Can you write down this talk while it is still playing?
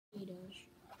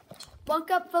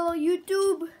Wake up, fellow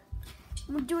YouTube.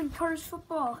 We're doing Panthers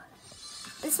football.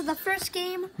 This is the first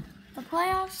game, the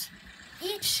playoffs.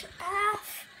 Each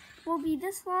half will be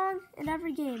this long in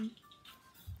every game.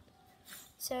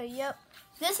 So, yep.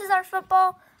 This is our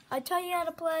football. I tell you how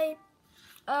to play.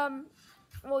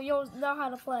 Well, you'll know how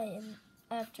to play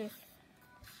after.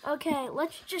 Okay,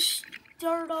 let's just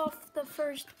start off the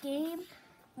first game.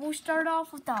 We'll start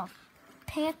off with the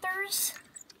Panthers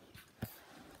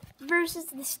versus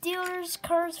the Steelers.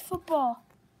 Panthers football.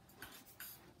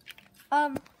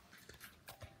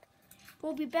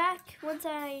 We'll be back once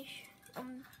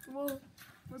we're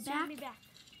back.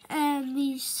 And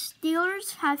the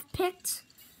Steelers have picked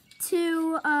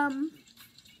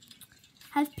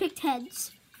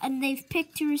heads, and they've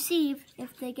picked to receive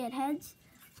if they get heads.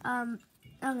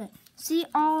 Okay. See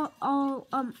a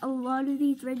lot of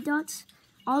these red dots.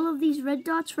 All of these red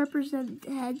dots represent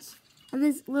heads, and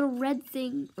this little red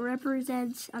thing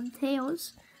represents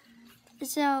tails.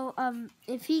 So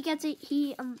if he gets it,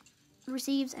 he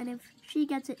receives, and if she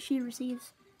gets it, she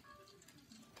receives.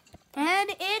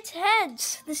 And it's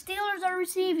heads. The Steelers are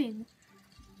receiving.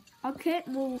 Okay,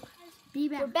 we'll be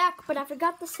back. We're back, but I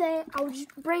forgot to say, I'll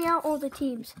just bring out all the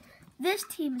teams. This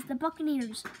team is the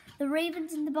Buccaneers. The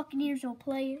Ravens and the Buccaneers will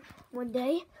play one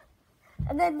day,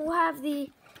 and then we'll have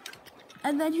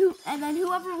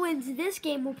whoever wins this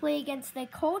game will play against the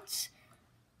Colts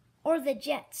or the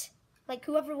Jets. Like,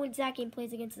 whoever wins that game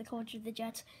plays against the Colts or the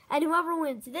Jets. And whoever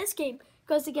wins this game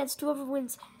goes against whoever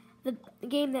wins the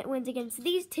game that wins against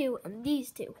these two and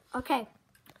these two. Okay.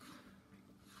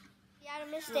 I had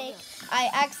a mistake. I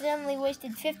accidentally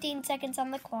wasted 15 seconds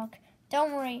on the clock.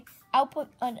 Don't worry. I'll put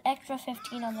an extra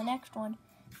 15 on the next one.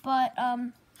 But,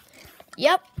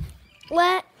 yep.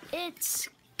 Let's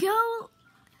go.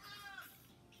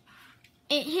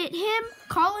 It hit him.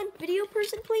 Colin, video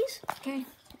person, please. Okay.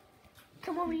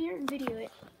 Come over here and video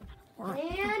it.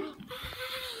 And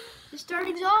the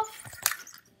starting's off.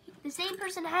 The same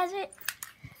person has it.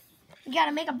 We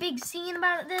gotta make a big scene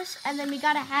about this, and then we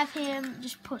gotta have him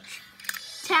just push.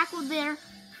 Tackled there.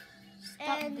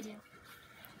 And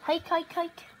hike.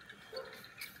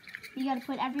 You gotta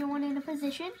put everyone in a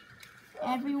position.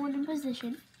 Everyone in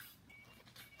position.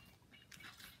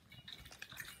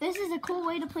 This is a cool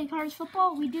way to play Panthers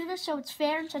football. We do this so it's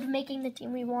fair instead of making the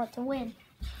team we want to win.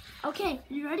 Okay,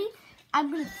 you ready?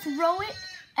 I'm going to throw it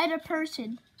at a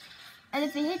person. And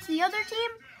if it hits the other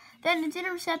team, then it's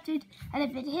intercepted. And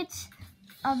if it hits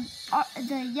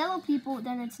the yellow people,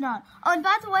 then it's not. Oh, and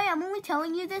by the way, I'm only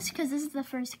telling you this because this is the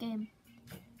first game.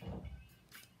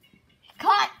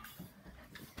 Cut!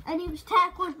 And he was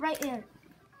tackled right there.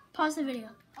 Pause the video.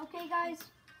 Okay, guys.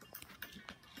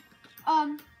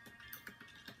 What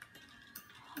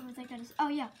was I gonna say? Oh,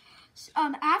 yeah.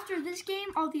 After this game,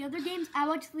 all the other games,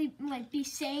 I'll actually be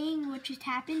saying what just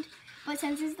happened. But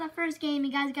since this is the first game,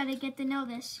 you guys gotta get to know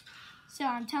this. So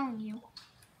I'm telling you.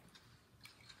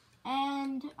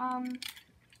 And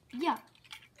yeah.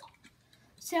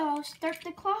 So I'll start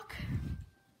the clock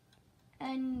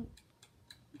and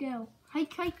go.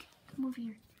 Hike. Come over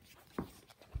here.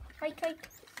 Hike.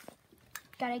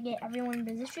 Gotta get everyone in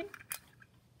position.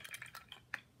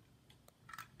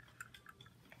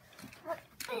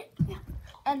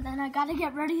 And then I gotta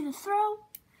get ready to throw.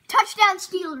 Touchdown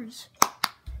Steelers.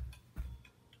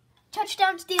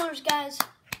 Touchdown Steelers, guys.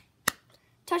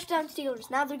 Touchdown Steelers.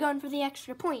 Now they're going for the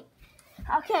extra point.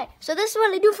 Okay, so this is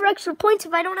what I do for extra points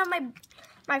if I don't have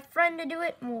my friend to do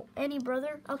it. Well, any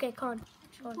brother. Okay, Con.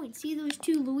 See those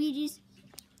two Luigis?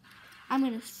 I'm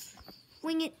gonna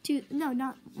fling it to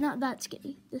not that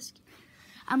skinny. This.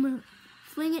 I'm gonna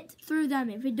fling it through them.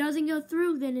 If it doesn't go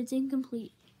through, then it's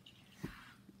incomplete.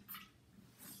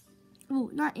 Oh,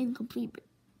 not incomplete, but...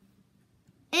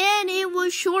 And it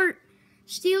was short.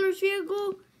 Steelers field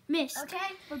goal missed.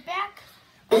 Okay, we're back.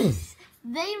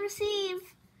 They receive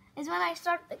is when I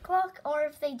start the clock, or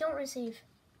if they don't receive.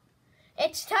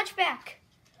 It's touchback.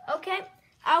 Okay,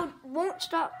 I won't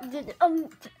stop the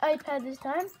iPad this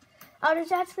time. I'll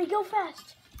just actually go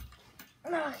fast.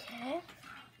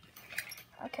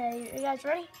 Okay, you guys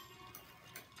ready?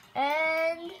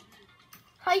 And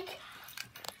hike.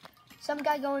 Some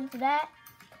guy going for that.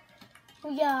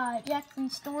 We got Jackson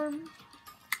Storm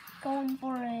going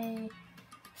for a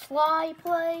fly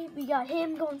play. We got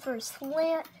him going for a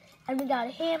slant. And we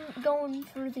got him going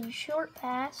for the short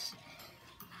pass.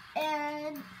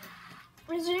 And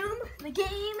resume. The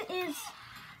game is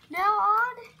now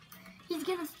on. He's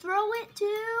going to throw it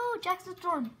to Jackson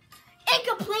Storm.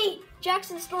 Incomplete!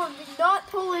 Jackson Storm did not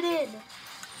pull it in.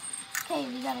 Okay,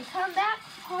 we got to come back.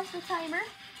 Pause the timer.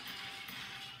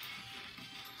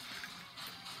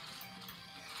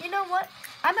 You know what?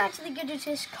 I'm actually going to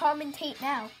just commentate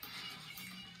now.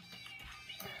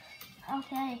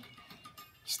 Okay.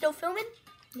 Still filming?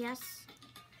 Yes.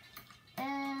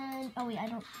 And, oh wait, I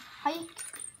don't. Hike.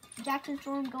 Jackson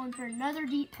Storm going for another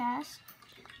deep pass.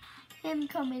 Him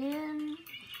coming in.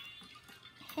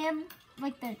 Him,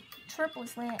 like the triple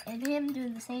slant, and him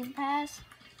doing the same pass.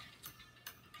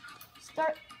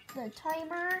 Start the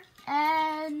timer,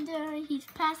 and he's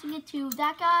passing it to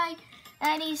that guy,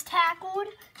 and he's tackled.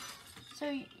 So,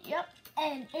 yep.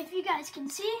 And if you guys can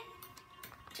see,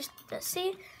 just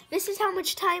see, this is how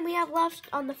much time we have left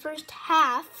on the first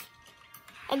half.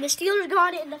 And the Steelers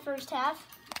got it in the first half.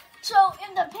 So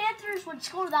if the Panthers would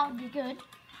score, that would be good.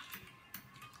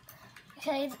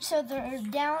 Okay, so they're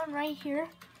down right here.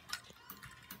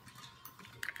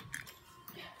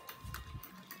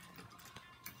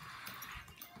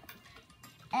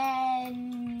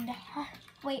 And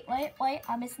wait,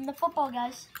 I'm missing the football,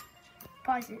 guys.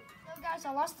 Pause it. So guys,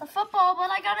 I lost the football, but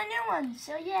I got a new one,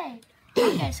 so yay.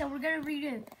 Okay, so we're gonna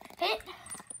redo. Hit.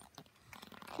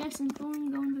 Jackson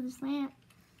Thorne going for the slant.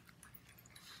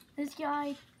 This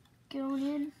guy going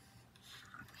in.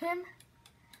 Him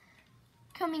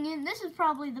coming in. This is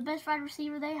probably the best wide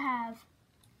receiver they have.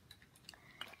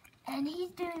 And he's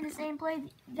doing the same play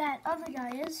that other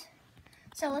guy is.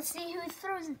 So let's see who he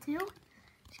throws it to.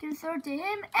 He's going to throw it to him,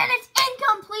 and it's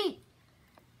incomplete.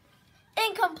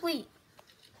 Incomplete.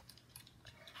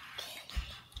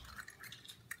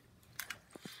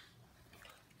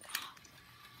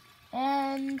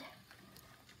 And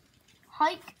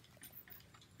hike.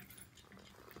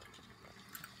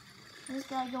 This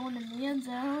guy going in the end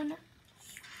zone.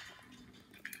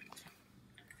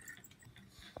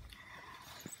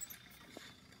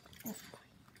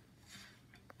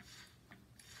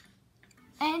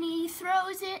 And he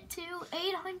throws it to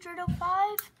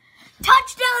 805.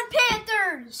 Touchdown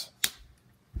Panthers!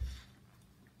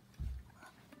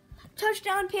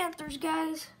 Touchdown Panthers,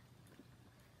 guys.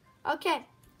 Okay,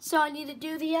 so I need to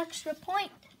do the extra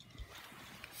point.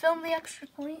 Film the extra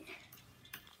point.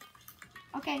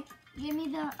 Okay, give me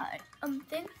the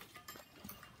thing.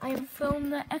 I have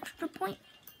filmed the extra point.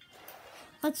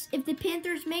 If the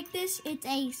Panthers make this, it's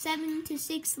a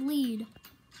 7-6 lead.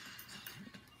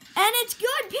 And it's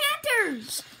good,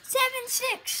 Panthers!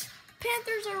 7-6.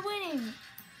 Panthers are winning.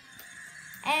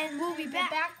 And we'll be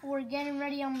back. We're getting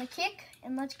ready on the kick,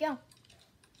 and let's go.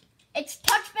 It's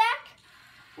touchback.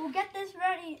 We'll get this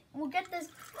ready. We'll get this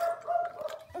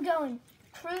going.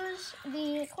 Cruz,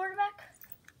 the quarterback.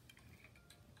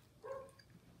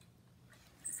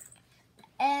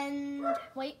 And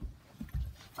wait.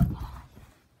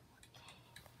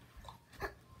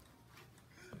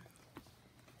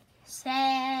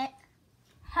 Set.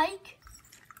 Hike.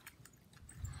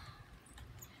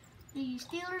 The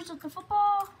Steelers with the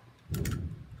football.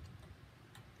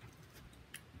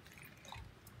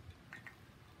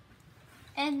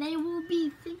 And they will be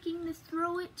thinking to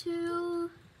throw it to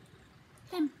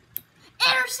him.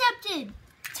 Intercepted!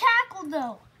 Tackled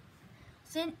though.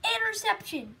 It's an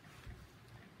interception.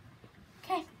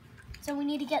 Okay, so we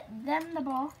need to get them the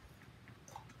ball.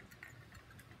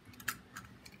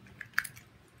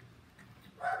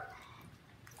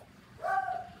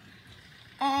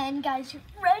 And guys, you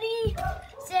ready?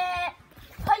 Set.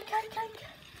 Hike.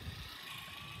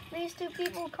 These two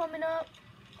people coming up.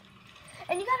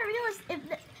 And you gotta realize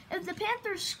if the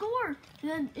Panthers score,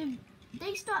 then if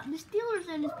they stop the Steelers,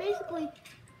 then it's basically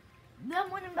them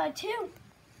winning by 2.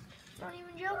 Not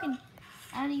even joking.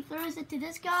 And he throws it to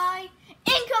this guy.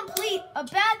 Incomplete. A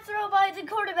bad throw by the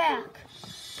quarterback.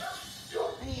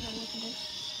 I need to look at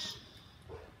this.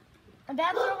 A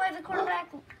bad throw by the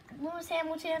quarterback, Lewis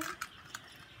Hamilton.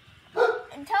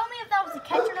 And tell me if that was a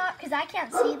catch or not, because I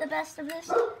can't see the best of this.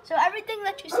 So everything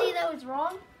that you see that was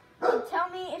wrong, and tell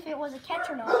me if it was a catch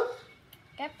or not.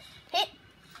 Okay, hit.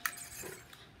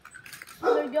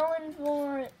 They're going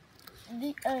for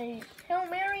the Hail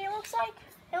Mary, it looks like.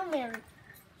 Hail Mary.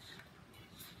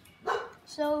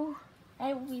 So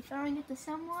I will be throwing it to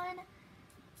someone.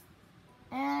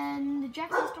 And the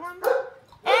Jackson Storm.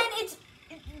 And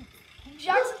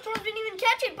Jackson Storm didn't even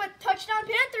catch it, but touchdown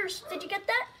Panthers. Did you get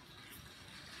that?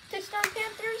 Touchdown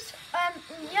Panthers.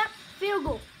 Yep, field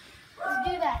goal. Let's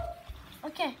do that.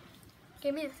 Okay,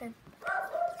 give me the thing.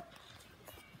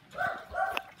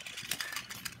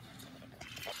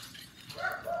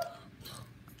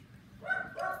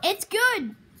 It's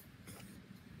good.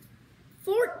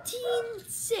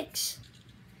 14-6.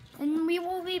 And we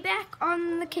will be back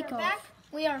on the kickoff.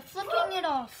 We are flipping it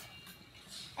off.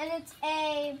 And it's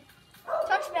a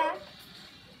touchback.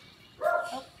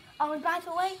 Oh, and by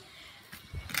the way,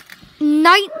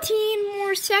 19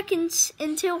 more seconds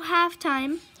until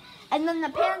halftime, and then the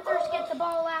Panthers get the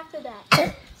ball after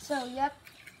that. So, yep.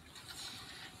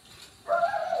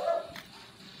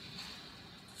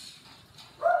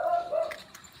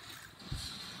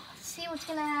 Let's see what's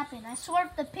gonna happen. I swear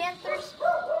if the Panthers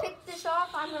pick this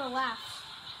off, I'm gonna laugh.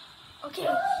 Okay,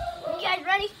 you guys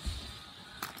ready?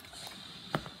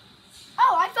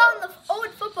 Oh, I found the old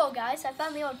football, guys. I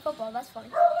found the old football. That's funny.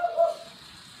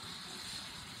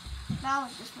 Now I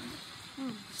like this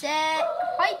one. Set,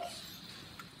 hike.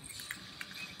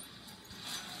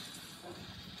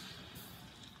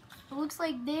 It looks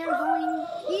like they're going,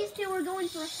 these two are going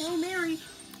for a Hail Mary,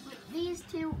 but these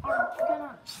two are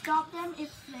gonna stop them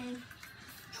if they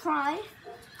try.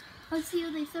 Let's see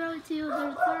who they throw it to.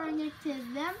 They're throwing it to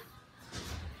them.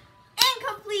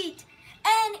 Incomplete!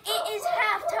 And it is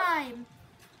halftime.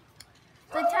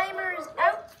 The timer is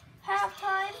out.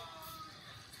 Halftime.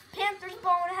 Panthers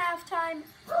ball at halftime.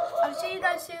 I'll see you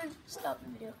guys soon. Stop the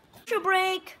video. Commercial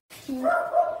break.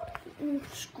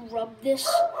 Scrub this.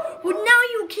 Well, now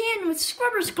you can with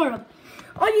Scrubber Scrub.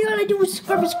 All you gotta do is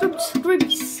scrub, scrub, scrub,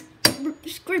 scrub,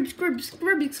 scrub,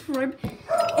 scrub, scrub,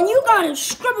 and you gotta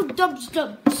scrub, dub,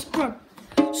 scrub, scrub,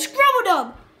 scrub,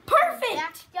 dub. Perfect.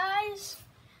 Back, guys.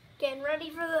 Getting ready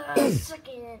for the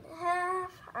second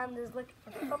half. I'm just looking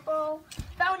for the football.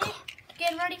 Found it.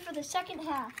 Getting ready for the second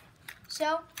half.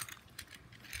 So,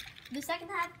 the second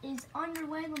half is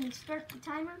underway. Let me start the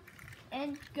timer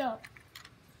and go.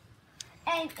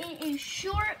 And it is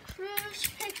short. Cruz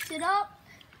picks it up.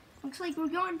 Looks like we're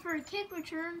going for a kick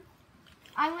return.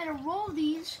 I'm going to roll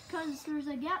these because there's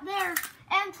a gap there.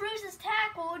 And Cruz is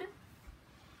tackled.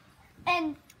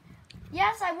 And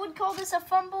yes, I would call this a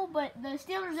fumble, but the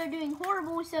Steelers are doing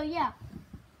horrible, so yeah.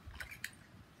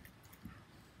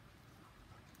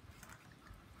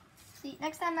 See,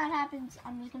 next time that happens,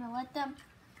 I'm just going to let them.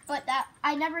 But that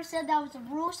I never said that was a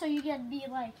rule, so you get to be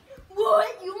like,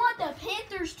 what? You want the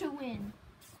Panthers to win.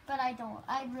 But I don't.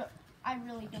 I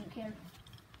really don't care.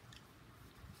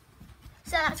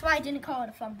 So that's why I didn't call it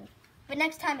a fumble. But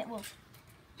next time it will.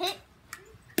 Hit.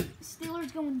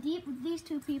 Steelers going deep with these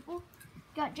two people.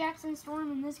 Got Jackson Storm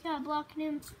and this guy blocking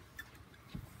him.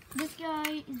 This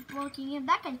guy is blocking him.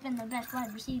 That guy's been the best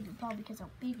wide receiver, probably because how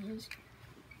big he is.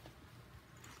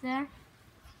 There.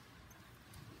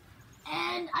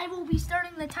 And I will be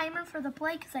starting the timer for the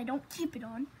play because I don't keep it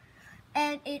on.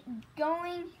 And it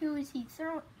going. Who is she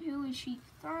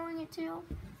throwing it to?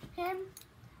 Him.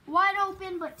 Wide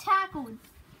open, but tackled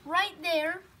right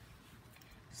there.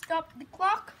 Stop the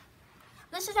clock.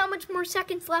 This is how much more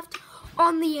seconds left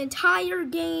on the entire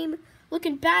game.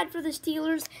 Looking bad for the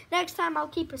Steelers. Next time I'll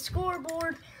keep a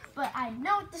scoreboard, but I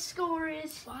know what the score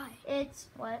is. Why? It's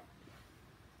what?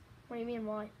 What do you mean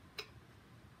why?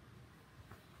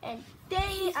 And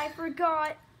dang, I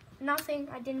forgot nothing.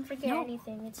 I didn't forget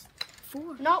anything. It's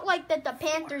 4. Not like that the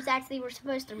Panthers actually were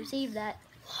supposed to receive that.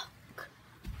 Look.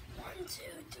 1, 2,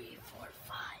 3, 4,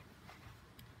 5.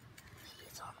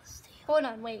 He's on the Steelers. Hold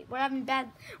on, wait. We're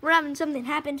having something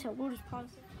happen, so we'll just pause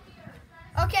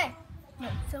it. Okay. No,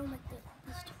 film like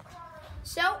this.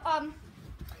 So,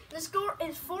 the score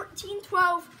is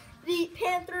 14-12. The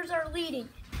Panthers are leading.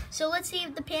 So let's see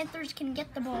if the Panthers can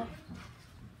get the ball.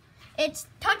 It's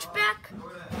touchback.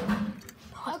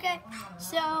 Okay,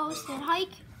 so set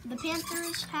hike. The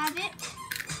Panthers have it.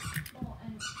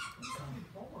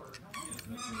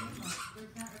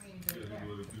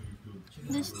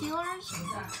 The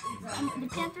Steelers, the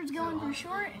Panthers going for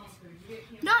short.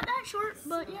 Not that short,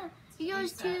 but yeah. He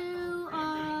goes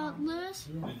to Lewis.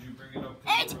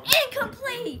 It's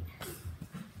incomplete.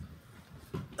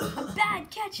 A bad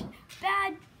catch,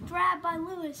 bad grab by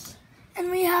Lewis. And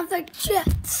we have the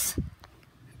Jets.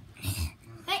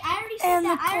 Hey, I already said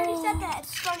that. I already said that at the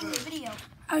start of the video.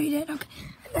 Oh, you did? Okay.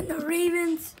 And then the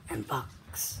Ravens and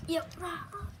Bucks. Yep.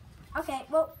 Okay,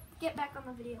 well, get back on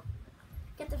the video.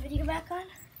 Get the video back on.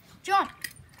 John.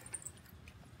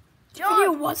 The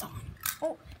video was on.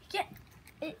 Oh, get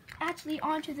it actually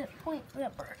onto the point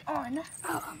that we're on.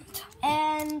 Oh,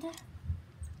 and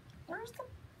where's the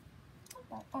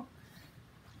football? Oh.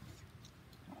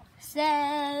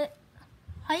 Set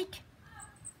hike.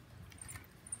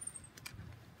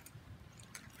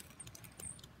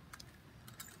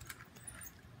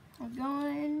 We're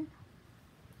going.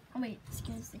 Oh wait, this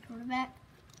guy's the quarterback.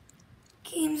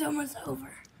 Game's almost over.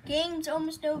 Game's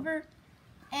almost over,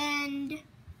 and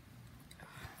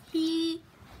he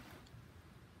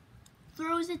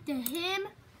throws it to him.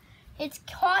 It's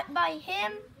caught by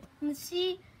him. Let's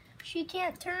see, she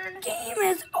can't turn. Game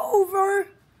is over.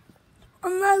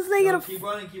 Unless they get a. Keep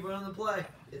running the play.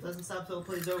 It doesn't stop till the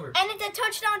play's over. And it's a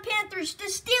touchdown Panthers. The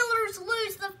Steelers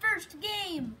lose the first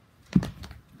game.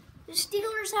 The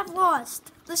Steelers have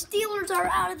lost. The Steelers are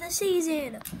out of the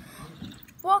season.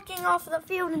 Walking off the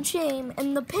field in shame.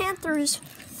 And the Panthers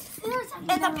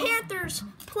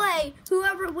play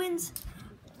whoever wins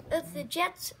the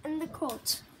Jets and the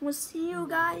Colts. We'll see you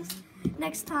guys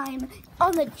next time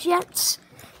on the Jets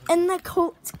and the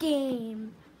Colts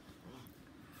game.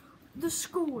 The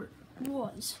score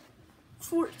was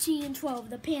 14-12.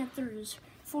 The Panthers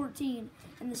 14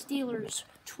 and the Steelers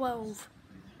 12.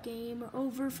 Game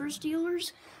over for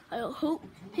Steelers. I hope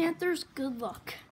Panthers good luck.